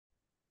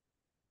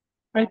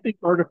I think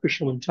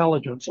artificial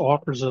intelligence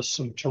offers us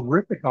some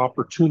terrific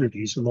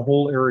opportunities in the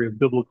whole area of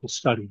biblical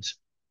studies.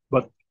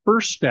 But the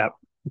first step,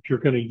 if you're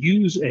going to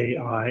use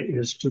AI,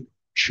 is to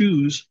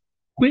choose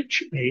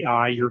which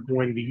AI you're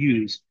going to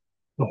use.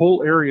 The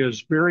whole area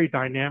is very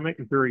dynamic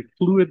and very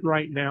fluid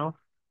right now.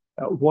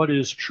 What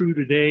is true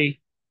today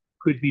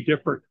could be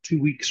different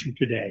 2 weeks from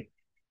today.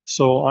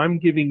 So I'm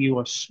giving you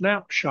a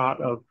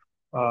snapshot of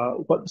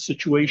what the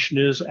situation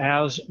is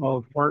as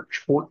of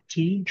March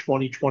 14,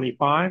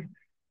 2025.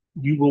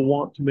 You will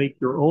want to make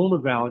your own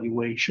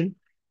evaluation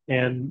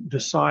and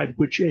decide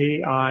which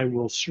AI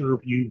will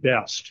serve you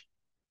best.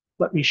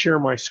 Let me share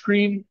my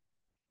screen.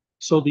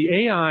 So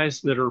the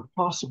AIs that are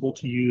possible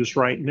to use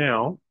right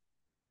now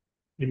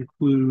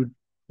include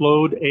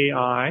Claude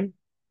AI,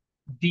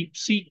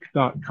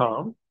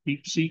 DeepSeek.com.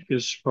 DeepSeek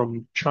is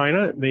from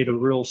China. It made a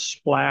real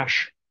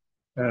splash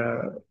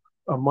uh,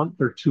 a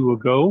month or two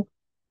ago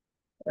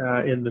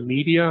in the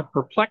media.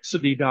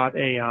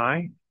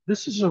 Perplexity.ai.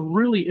 This is a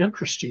really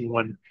interesting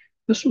one.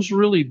 This was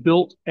really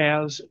built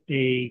as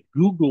a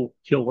Google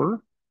killer.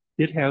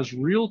 It has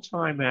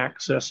real-time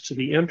access to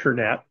the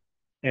internet,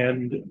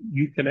 and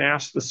you can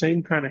ask the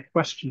same kind of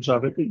questions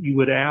of it that you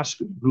would ask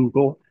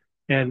Google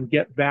and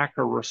get back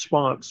a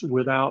response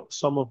without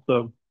some of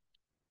the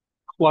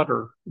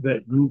clutter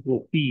that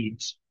Google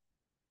feeds.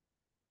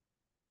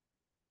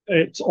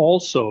 It's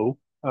also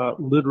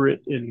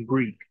literate in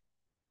Greek,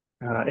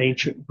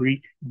 ancient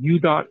Greek.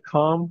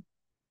 U.com.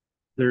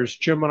 There's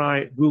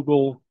Gemini at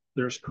Google,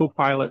 there's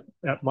Copilot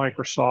at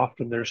Microsoft,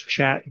 and there's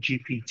Chat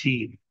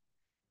GPT.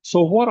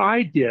 So what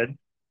I did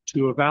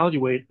to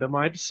evaluate them,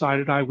 I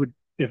decided I would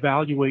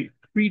evaluate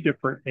three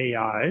different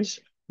AIs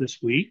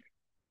this week.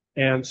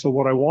 And so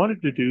what I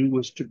wanted to do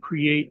was to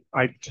create,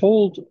 I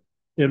told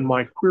in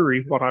my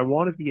query what I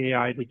wanted the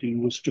AI to do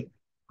was to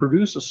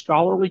produce a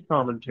scholarly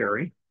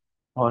commentary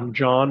on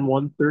John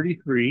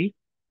 133,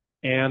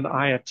 and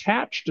I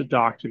attached a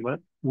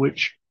document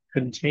which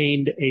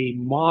contained a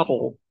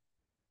model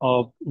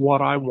of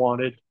what I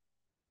wanted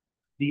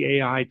the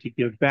AI to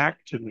give back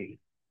to me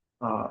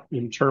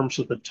in terms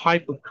of the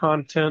type of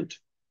content,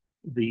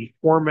 the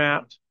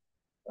format,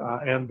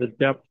 and the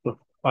depth of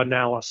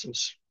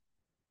analysis.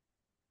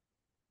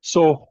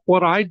 So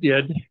what I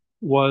did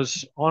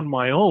was on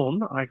my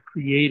own, I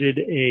created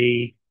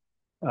a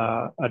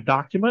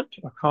document,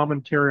 a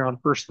commentary on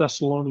 1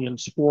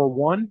 Thessalonians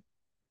 4:1,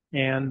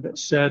 and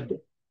said,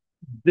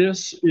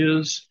 this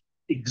is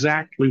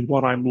exactly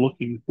what I'm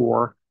looking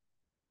for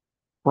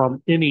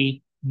from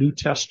any New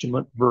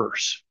Testament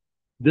verse.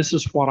 This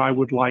is what I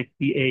would like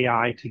the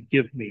AI to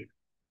give me.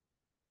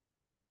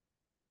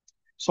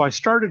 So I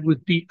started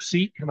with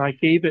DeepSeek and I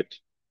gave it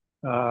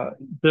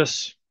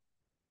this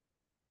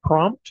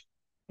prompt,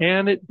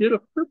 and it did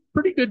a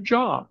pretty good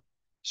job.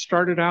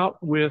 Started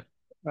out with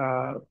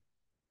uh,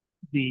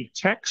 the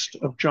text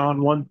of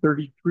John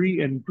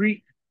 133 in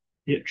Greek.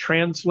 It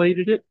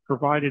translated it,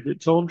 provided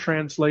its own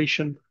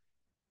translation.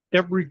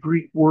 Every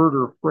Greek word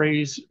or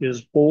phrase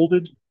is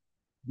bolded.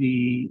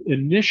 The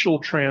initial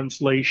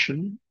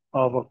translation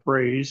of a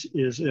phrase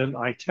is in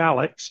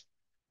italics.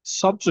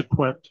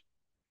 Subsequent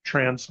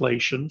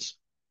translations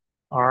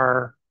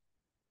are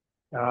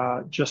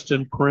just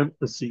in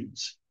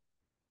parentheses,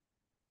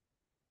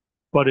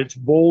 but it's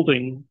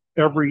bolding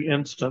every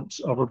instance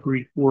of a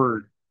Greek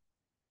word.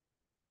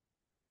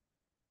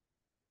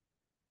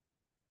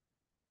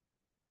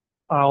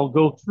 I'll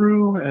go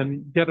through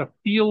and get a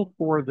feel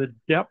for the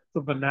depth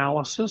of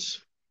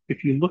analysis.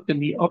 If you look in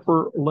the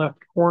upper left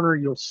corner,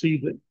 you'll see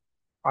that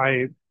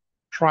I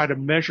try to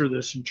measure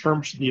this in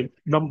terms of the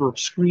number of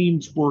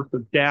screens worth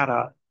of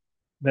data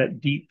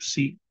that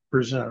DeepSeek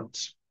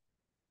presents.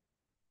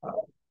 Uh,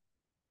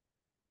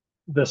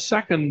 the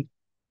second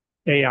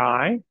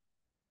AI,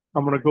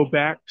 I'm going to go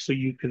back so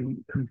you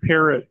can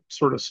compare it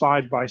sort of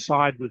side by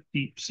side with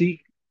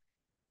DeepSeek.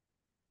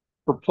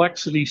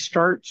 Perplexity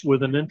starts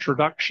with an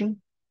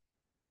introduction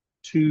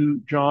to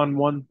John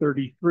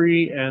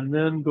 133 and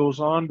then goes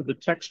on to the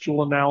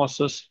textual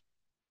analysis,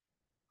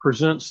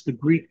 presents the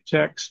Greek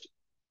text,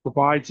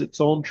 provides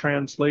its own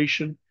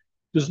translation,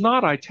 does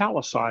not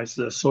italicize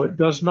this, so it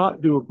does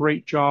not do a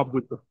great job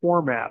with the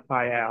format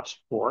I asked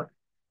for,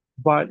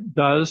 but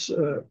does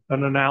an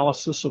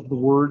analysis of the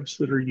words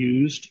that are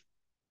used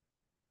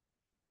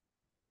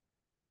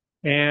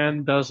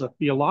and does a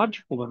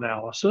theological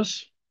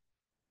analysis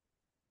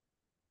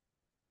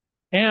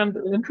and,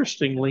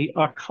 interestingly,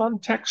 a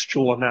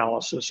contextual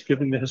analysis,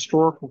 giving the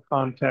historical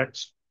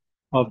context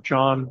of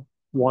John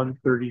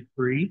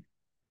 133.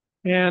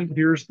 And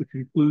here's the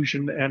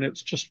conclusion, and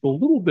it's just a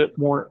little bit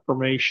more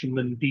information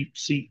than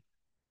DeepSeek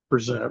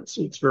presents.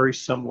 It's very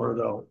similar,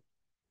 though.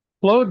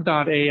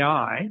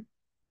 Claude.ai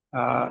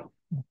uh,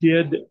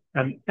 did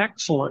an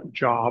excellent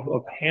job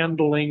of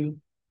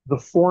handling the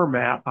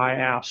format I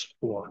asked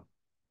for.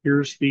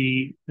 Here's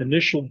the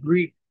initial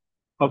Greek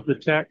of the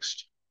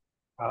text.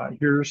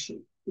 Here's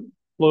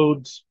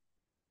Claude's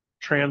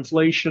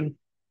translation.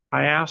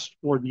 I asked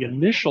for the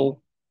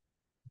initial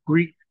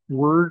Greek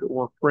word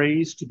or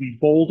phrase to be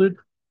bolded.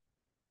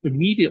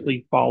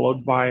 immediately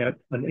followed by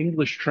an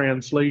English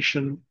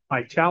translation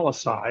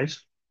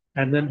italicized,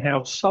 and then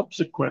have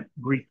subsequent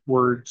Greek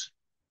words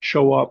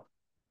show up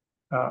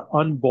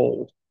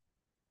unbold.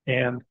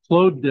 And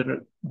Claude did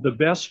the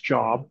best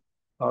job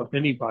of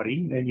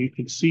anybody. And you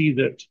can see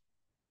that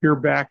here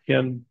back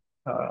in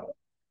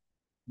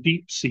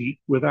DeepSeek,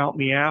 without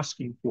me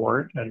asking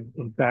for it, and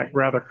in fact,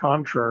 rather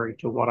contrary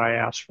to what I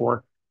asked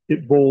for,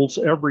 it bolds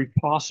every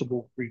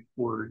possible Greek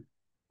word,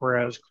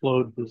 whereas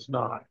Claude does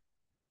not.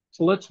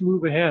 So let's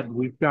move ahead.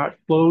 We've got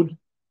Claude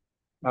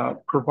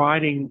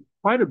providing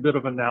quite a bit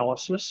of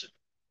analysis,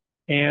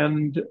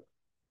 and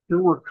here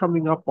we're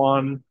coming up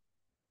on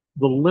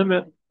the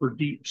limit for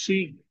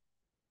DeepSeek,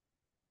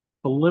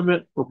 the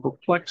limit for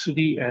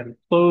Perplexity, and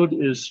Claude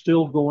is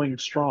still going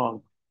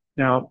strong.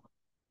 Now,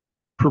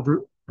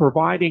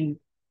 providing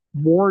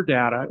more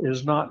data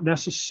is not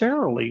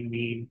necessarily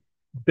mean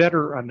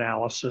better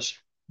analysis,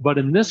 but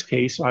in this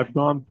case, I've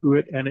gone through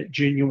it and it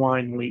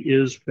genuinely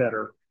is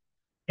better.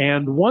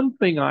 And one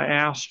thing I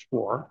asked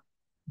for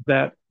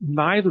that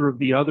neither of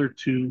the other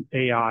two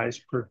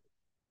AIs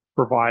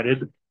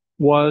provided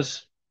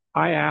was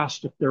I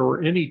asked if there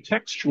were any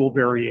textual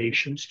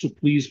variations to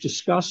please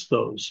discuss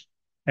those.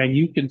 And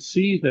you can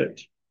see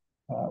that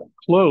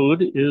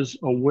Claude is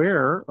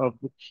aware of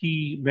the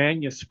key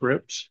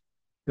manuscripts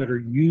that are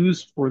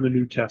used for the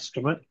New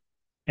Testament,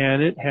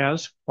 and it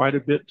has quite a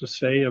bit to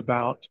say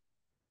about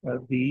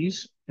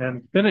these,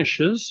 and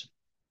finishes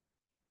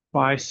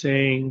by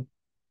saying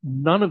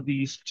none of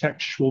these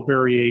textual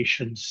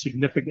variations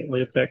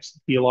significantly affects the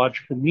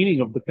theological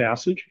meaning of the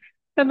passage,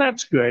 and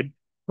that's good.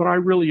 But I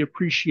really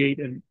appreciate,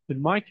 in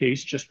my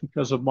case, just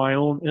because of my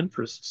own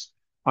interests,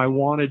 I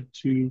wanted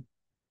to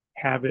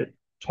have it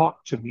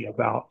talk to me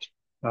about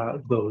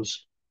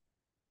those.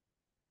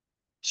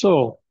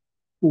 So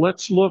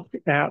let's look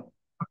at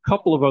a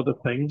couple of other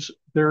things.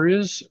 There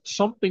is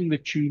something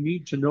that you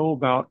need to know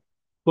about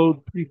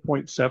Claude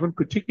 3.7,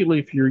 particularly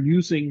if you're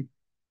using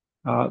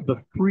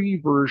the free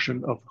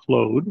version of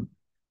Claude,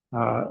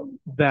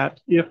 that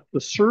if the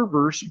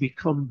servers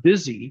become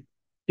busy,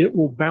 it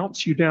will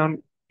bounce you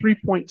down.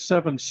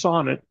 3.7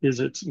 Sonnet is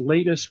its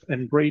latest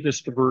and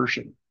greatest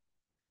version,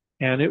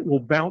 and it will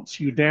bounce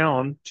you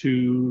down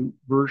to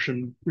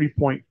version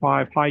 3.5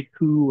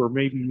 Haiku, or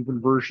maybe even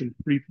version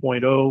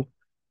 3.0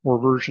 or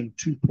version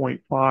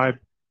 2.5.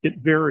 It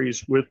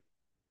varies with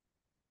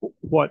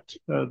what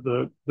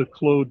the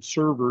Claude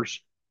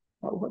servers,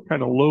 what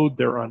kind of load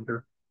they're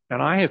under.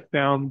 And I have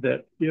found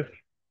that if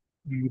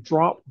you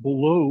drop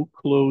below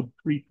Claude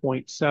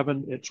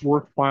 3.7, it's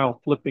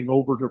worthwhile flipping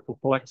over to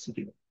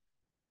Perplexity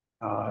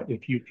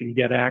if you can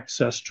get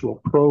access to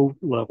a pro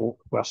level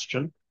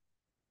question.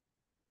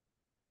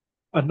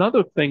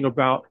 Another thing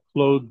about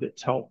Claude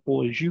that's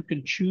helpful is you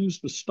can choose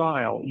the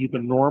style, either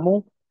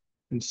normal,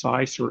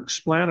 concise, or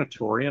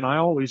explanatory. And I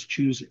always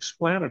choose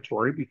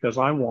explanatory because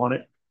I want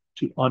it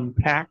to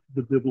unpack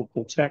the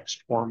biblical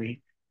text for me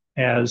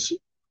as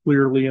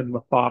clearly and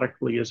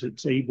methodically as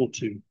it's able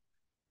to.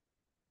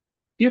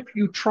 If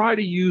you try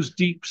to use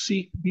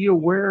DeepSeek, be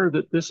aware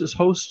that this is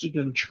hosted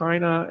in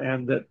China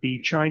and that the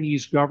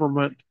Chinese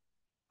government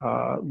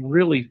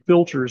really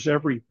filters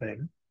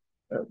everything.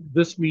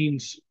 This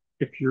means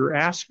if you're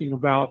asking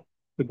about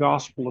the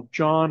Gospel of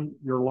John,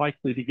 you're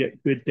likely to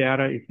get good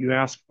data. If you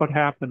ask what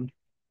happened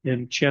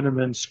in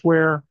Tiananmen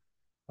Square,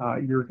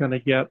 you're going to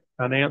get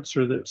an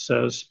answer that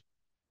says,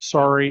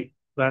 sorry,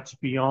 that's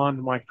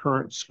beyond my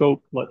current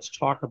scope. Let's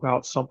talk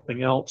about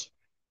something else.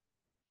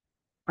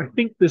 I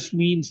think this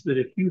means that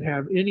if you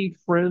have any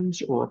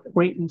friends or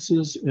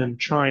acquaintances in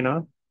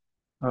China,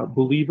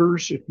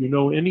 believers, if you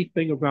know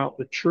anything about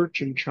the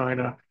church in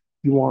China,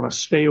 you want to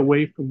stay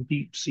away from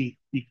DeepSeek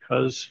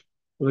because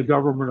the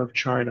government of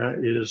China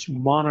is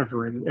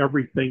monitoring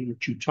everything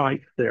that you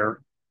type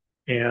there,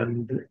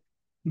 and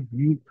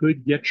you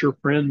could get your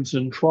friends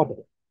in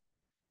trouble.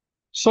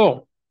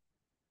 So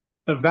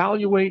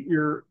evaluate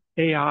your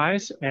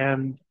AIs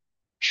and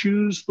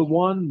choose the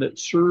one that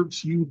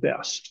serves you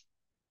best.